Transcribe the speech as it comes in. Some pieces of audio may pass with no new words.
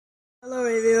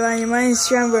everyone, my name is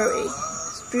trungbui.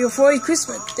 Before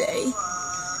Christmas Day,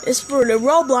 it's for the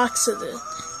Roblox edition.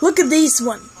 Look at these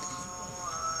one.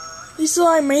 These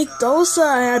are I make those.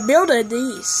 I built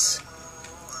these.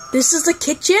 This is the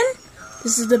kitchen.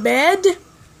 This is the bed.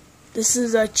 This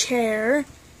is a chair.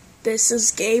 This is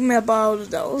game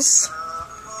about those.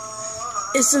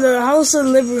 It's the house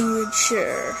and living room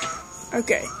chair.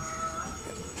 Okay.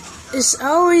 It's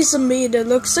always me that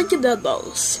looks like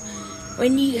those.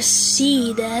 When you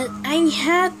see that, I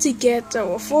had to get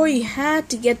before you had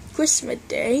to get Christmas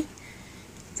Day.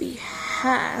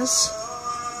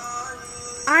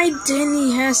 I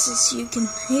didn't have this you can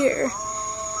hear.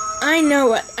 I know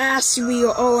what as we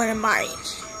were all in mind.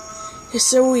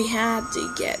 So we had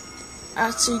to get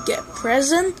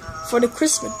present for the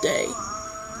Christmas Day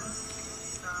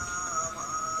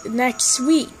next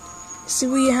week. So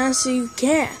we have to you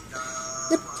can.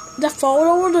 The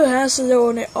photo that has it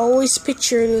on it always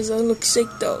pictures that looks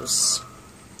like those.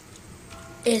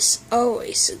 It's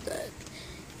always that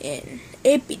in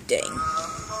everything.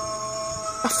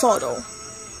 A photo.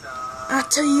 I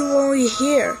tell you when we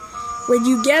here. When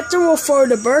you get the for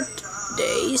the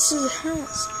birthdays it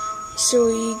has. So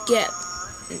we get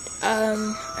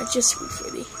I just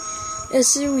really.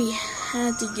 So we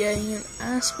had to get in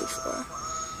ask before.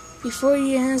 Before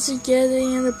you had to get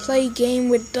in and play game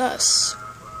with us.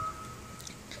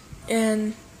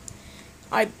 And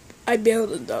I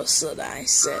built those that I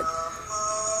said.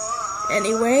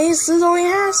 Anyways, this is all he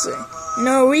has to.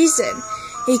 No reason.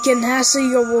 He can hassle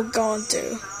you will go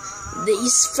into.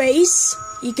 These face,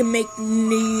 you can make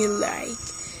new like.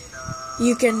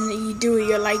 You can do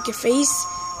your like a face,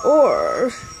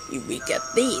 or you will get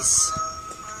these.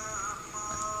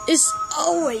 It's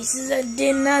always that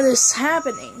dinner is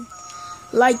happening.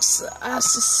 Like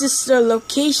as a sister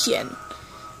location.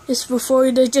 It's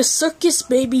before they just took his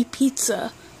baby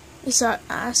pizza. It's I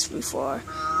asked before.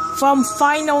 From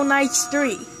Final Nights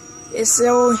 3. It's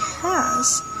all he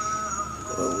has.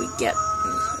 What we get.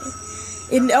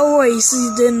 It always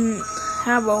didn't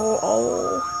have a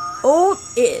whole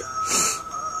it.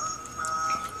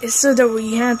 It's so that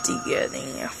we had to get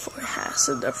in here for has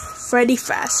the Freddy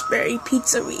Fazbear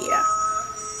Pizzeria.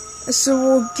 So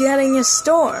we're getting a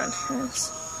store.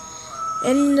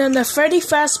 And then the Freddy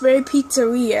Fazbear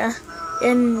Pizzeria,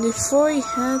 and before he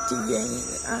had to get in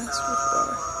asked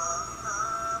before.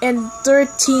 And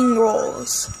 13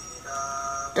 rolls.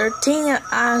 13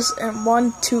 ass and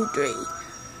 1, 2, 3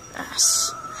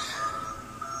 ass.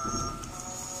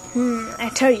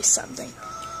 I tell you something.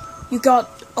 You got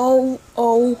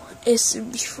OOS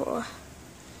before.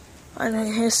 And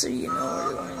then here so you know what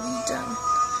you're going done.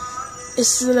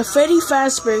 It's the Freddy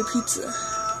Fazbear Pizza.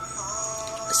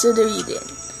 So there you did.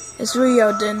 It's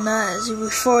real nice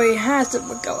before you had to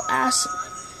go ask him.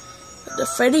 The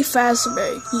Freddy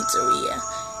Fazbear Pizzeria.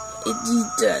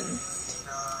 It's done.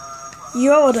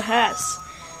 You all the has.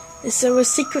 It's a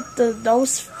secret to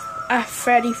those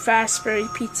Freddy Fazbear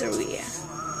Pizzeria.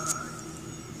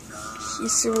 She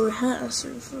so has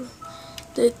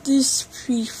that this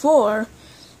before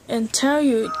and tell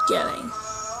you it getting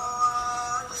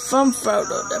from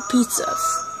photo the pizza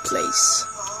place.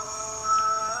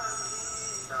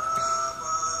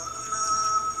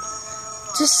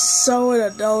 Just saw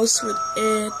those with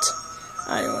it.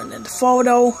 I wanted the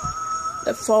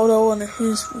photo on the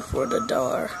house before the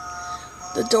door.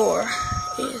 The door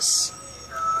is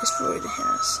for the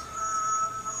house.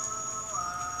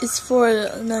 It's for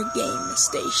the game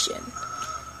station.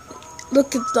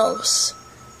 Look at those.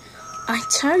 I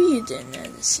tell you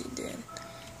didn't see then.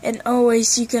 And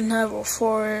always you can have a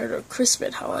for the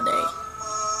Christmas holiday.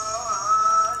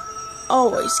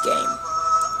 Always game.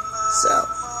 So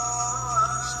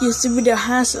you see with the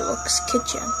house it looks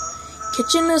kitchen.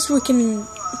 Kitchen is we can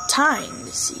time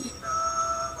to see.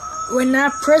 We're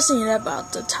not pressing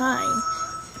about the time.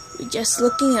 We're just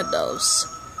looking at those.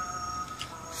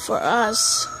 For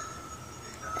us.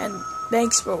 And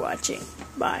thanks for watching.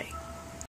 Bye.